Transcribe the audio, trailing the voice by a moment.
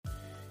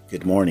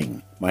Good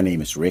morning. My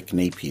name is Rick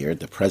Napier,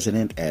 the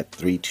president at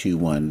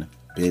 321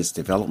 Biz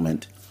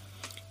Development.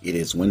 It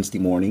is Wednesday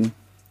morning,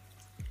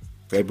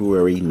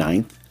 February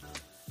 9th,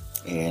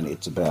 and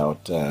it's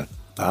about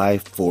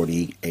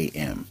 5:40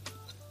 a.m.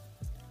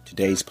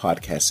 Today's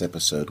podcast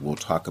episode will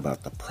talk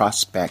about the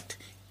prospect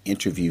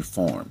interview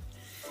form,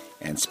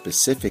 and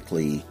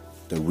specifically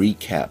the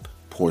recap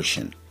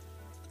portion.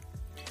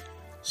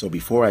 So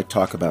before I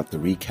talk about the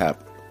recap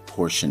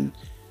portion,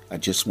 I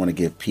just want to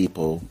give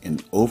people an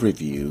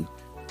overview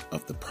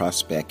of the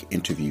prospect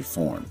interview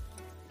form.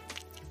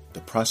 The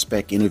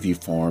prospect interview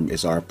form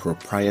is our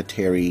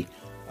proprietary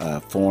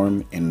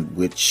form in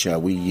which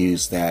we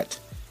use that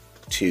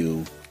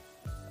to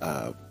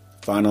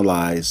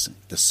finalize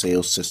the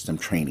sales system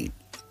training.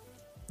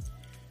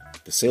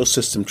 The sales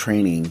system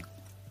training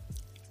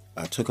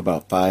took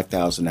about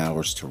 5,000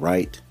 hours to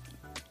write.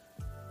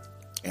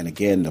 And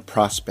again, the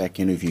prospect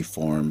interview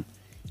form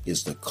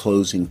is the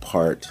closing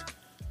part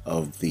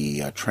of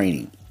the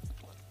training.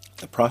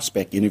 The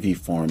prospect interview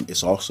form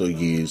is also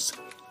used.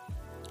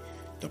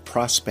 The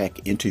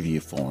prospect interview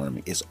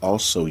form is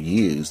also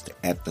used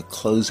at the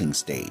closing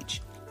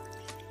stage.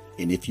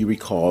 And if you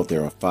recall,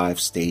 there are 5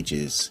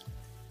 stages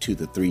to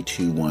the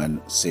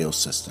 321 sales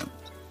system: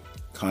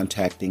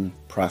 contacting,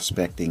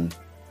 prospecting,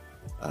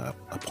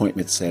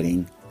 appointment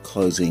setting,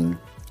 closing,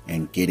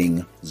 and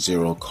getting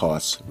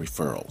zero-cost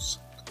referrals.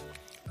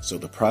 So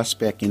the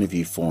prospect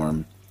interview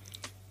form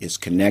is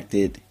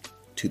connected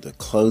to the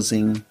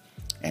closing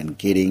and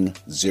getting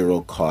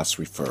zero-cost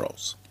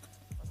referrals.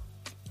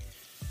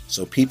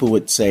 So people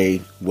would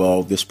say,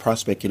 well, this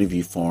prospect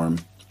interview form,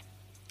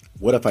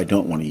 what if I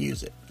don't want to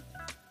use it?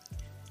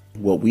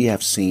 What we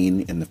have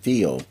seen in the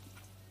field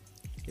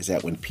is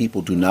that when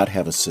people do not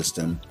have a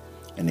system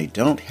and they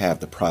don't have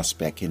the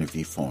prospect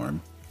interview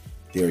form,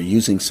 they're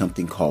using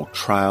something called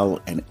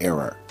trial and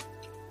error.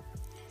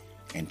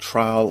 And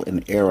trial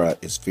and error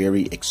is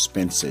very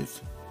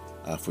expensive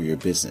for your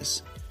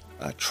business.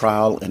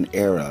 Trial and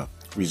error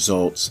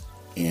results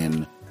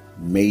in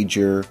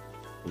major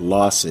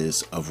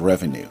losses of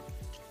revenue.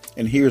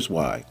 And here's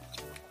why.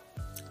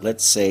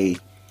 Let's say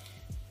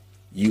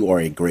you are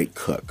a great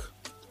cook,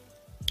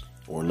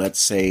 or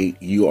let's say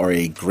you are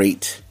a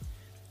great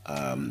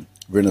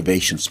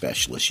renovation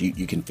specialist.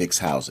 You can fix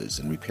houses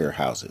and repair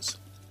houses.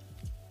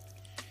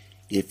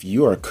 If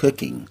you are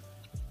cooking,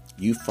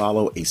 you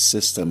follow a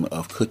system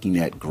of cooking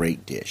that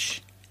great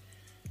dish.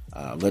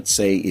 Let's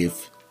say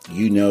if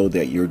you know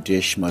that your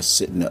dish must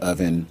sit in the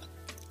oven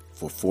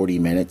for 40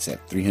 minutes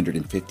at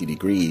 350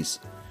 degrees,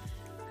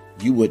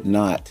 you would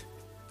not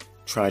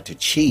try to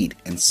cheat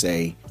and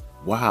say,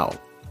 wow,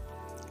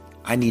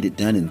 I need it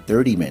done in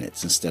 30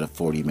 minutes instead of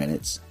 40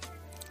 minutes.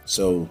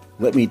 So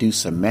let me do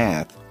some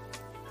math,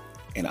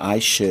 and I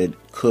should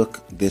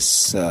cook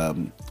this,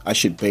 I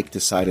should bake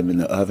this item in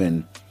the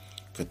oven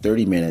for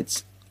 30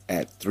 minutes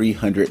at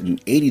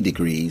 380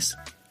 degrees,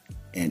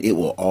 and it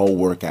will all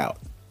work out.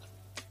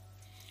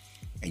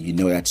 And you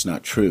know that's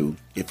not true.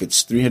 If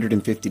it's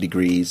 350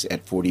 degrees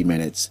at 40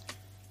 minutes,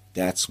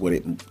 that's what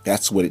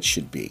it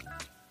should be.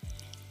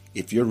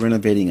 If you're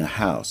renovating a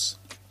house,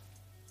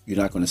 you're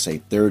not going to say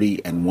 30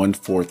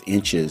 1/4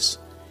 inches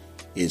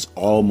is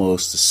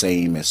almost the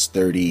same as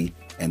 30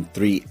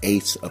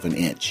 3/8 of an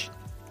inch.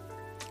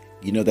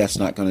 You know that's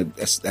not going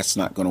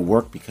to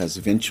work, because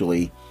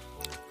eventually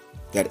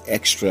that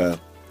extra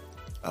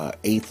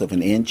eighth of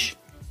an inch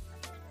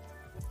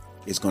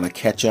is going to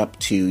catch up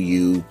to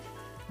you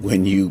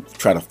when you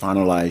try to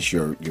finalize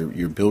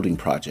your building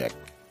project.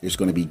 There's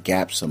going to be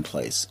gaps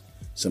someplace.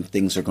 Some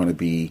things are going to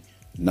be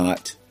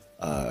not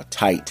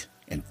tight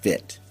and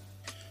fit.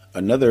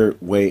 Another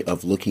way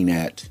of looking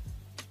at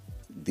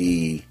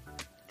the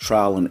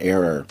trial and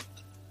error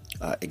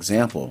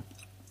example,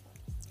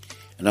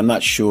 and I'm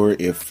not sure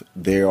if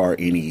there are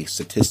any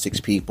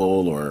statistics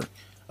people or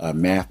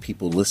math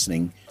people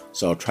listening,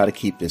 so I'll try to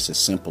keep this as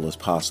simple as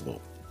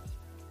possible.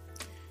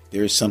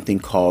 There is something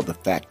called the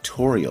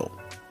factorial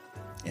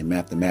in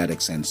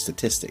mathematics and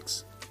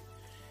statistics.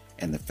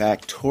 And the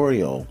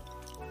factorial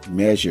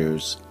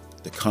measures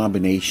the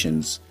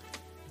combinations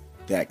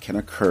that can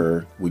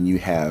occur when you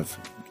have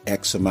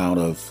X amount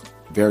of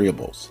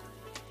variables.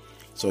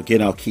 So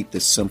again, I'll keep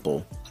this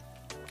simple.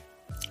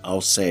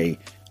 I'll say,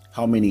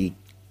 how many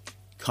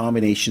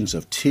combinations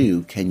of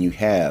 2 can you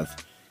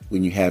have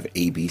when you have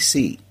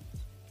ABC?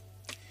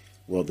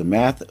 Well, the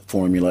math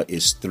formula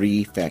is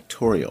 3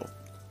 factorial,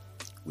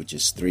 which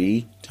is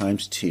 3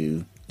 times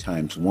 2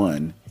 times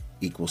 1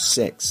 equals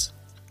 6.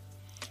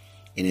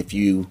 And if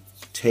you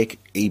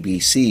take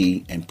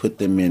ABC and put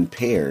them in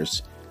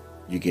pairs,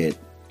 you get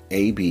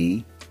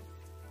AB,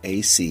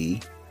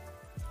 AC,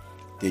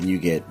 then you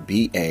get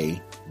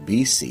BA,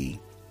 BC,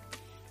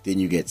 then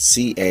you get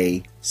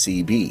CA,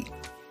 CB.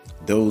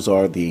 Those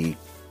are the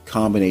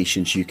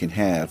combinations you can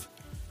have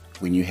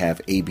when you have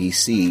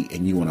ABC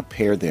and you want to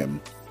pair them.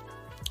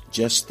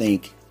 Just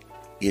think,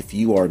 if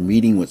you are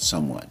meeting with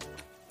someone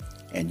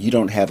and you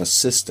don't have a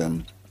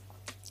system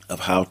of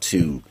how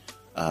to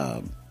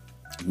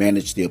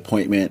manage the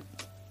appointment,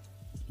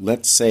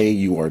 let's say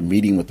you are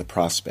meeting with a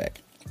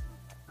prospect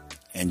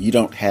and you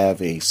don't have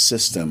a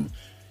system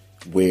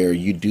where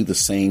you do the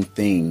same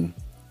thing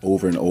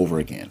over and over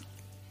again.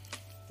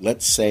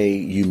 Let's say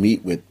you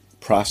meet with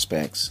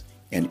prospects,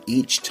 and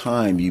each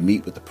time you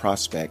meet with the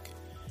prospect,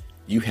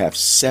 you have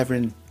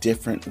 7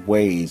 different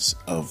ways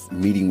of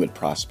meeting with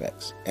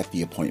prospects at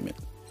the appointment.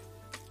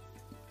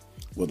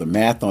 Well, the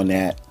math on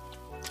that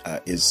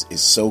is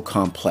so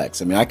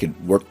complex. I mean, I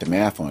could work the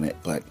math on it,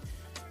 but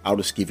I'll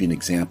just give you an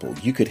example.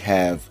 You could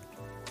have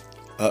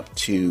up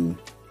to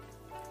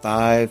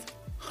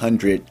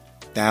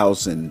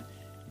 500,000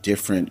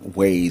 different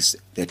ways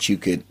that you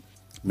could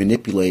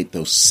manipulate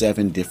those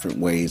 7 different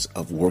ways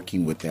of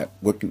working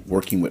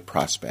with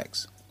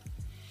prospects.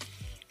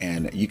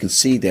 And you can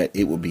see that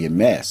it will be a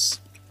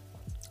mess.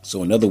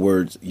 So in other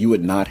words, you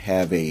would not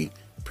have a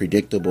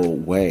predictable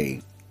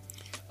way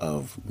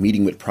of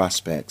meeting with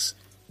prospects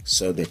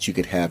so that you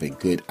could have a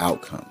good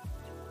outcome.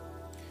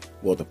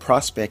 Well, the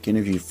prospect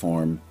interview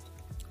form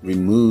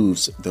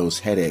removes those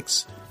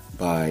headaches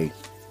by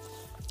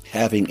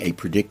having a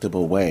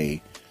predictable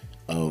way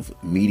of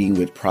meeting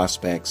with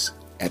prospects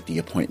at the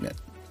appointment.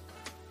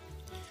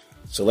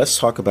 So let's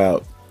talk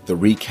about the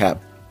recap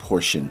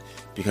portion,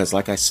 because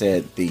like I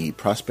said, the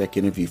prospect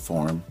interview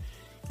form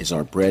is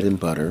our bread and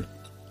butter.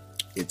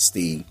 It's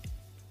the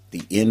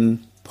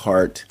end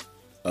part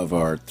of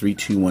our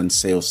 3-2-1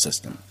 sales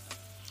system.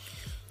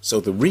 So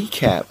the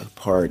recap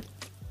part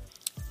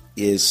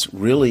is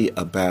really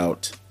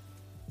about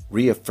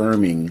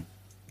reaffirming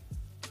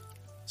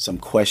some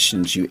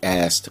questions you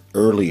asked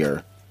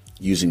earlier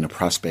using the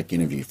prospect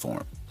interview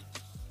form.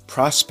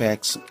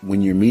 Prospects,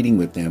 when you're meeting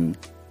with them,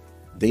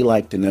 they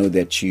like to know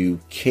that you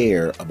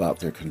care about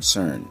their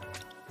concern.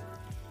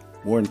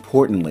 More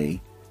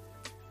importantly,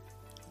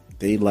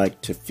 they like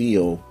to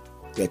feel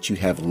that you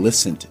have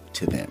listened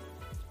to them.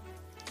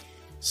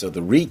 So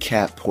the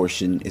recap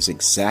portion is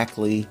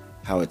exactly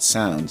how it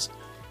sounds.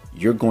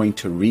 You're going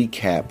to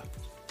recap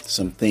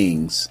some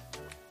things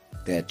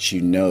that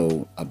you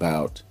know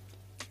about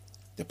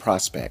the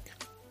prospect.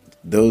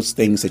 Those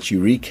things that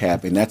you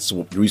recap, and that's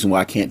the reason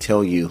why I can't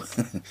tell you,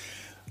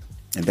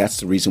 and that's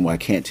the reason why I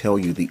can't tell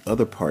you the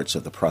other parts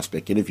of the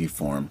prospect interview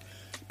form,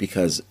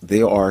 because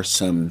there are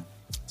some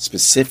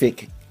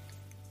specific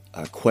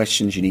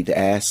questions you need to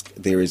ask.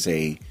 There is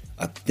a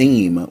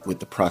theme with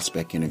the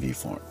prospect interview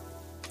form.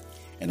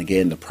 And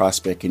again, the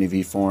prospect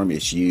interview form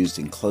is used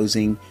in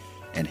closing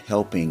and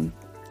helping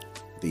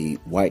the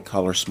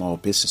white-collar small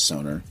business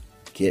owner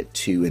get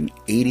to an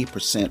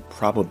 80%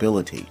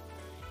 probability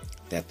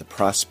that the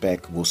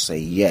prospect will say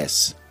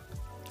yes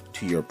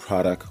to your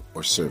product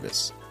or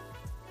service.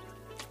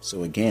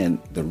 So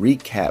again, the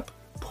recap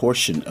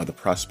portion of the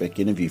prospect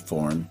interview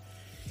form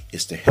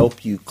is to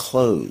help you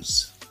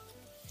close,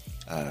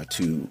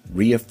 to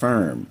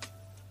reaffirm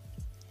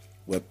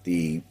what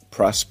the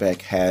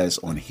prospect has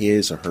on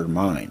his or her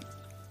mind.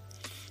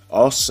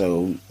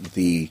 Also,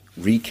 the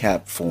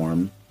recap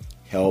form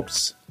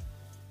helps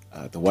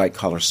the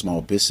white-collar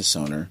small business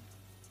owner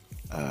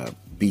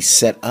be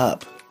set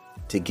up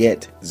to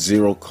get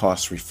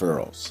zero-cost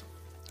referrals.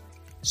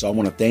 So I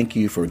want to thank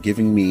you for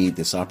giving me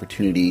this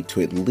opportunity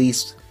to at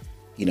least,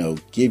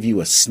 give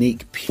you a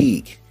sneak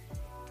peek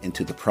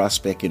into the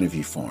prospect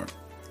interview form.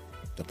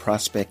 The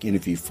prospect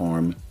interview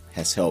form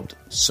has helped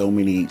so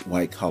many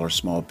white-collar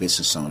small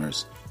business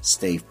owners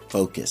stay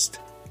focused.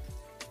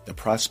 The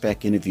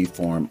prospect interview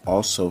form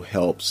also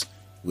helps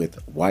with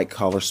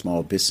white-collar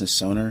small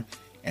business owner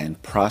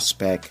and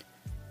prospect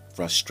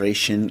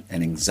frustration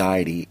and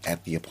anxiety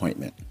at the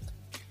appointment.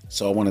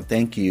 So I want to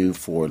thank you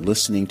for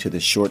listening to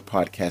this short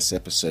podcast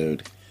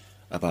episode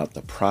about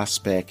the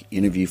prospect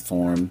interview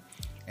form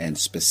and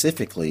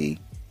specifically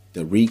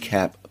the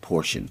recap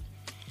portion.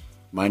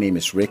 My name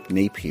is Rick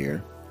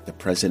Napier, the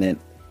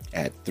president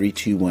at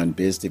 321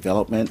 Biz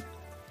Development.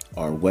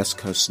 Our West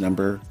Coast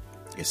number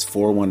is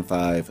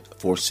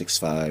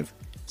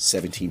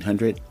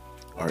 415-465-1700.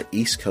 Our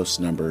East Coast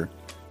number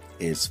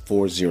is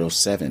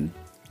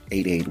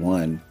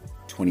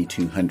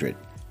 407-881-2200.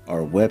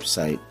 Our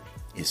website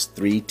is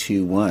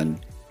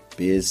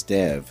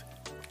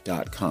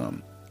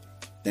 321bizdev.com.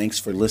 Thanks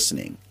for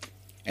listening,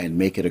 and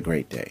make it a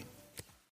great day.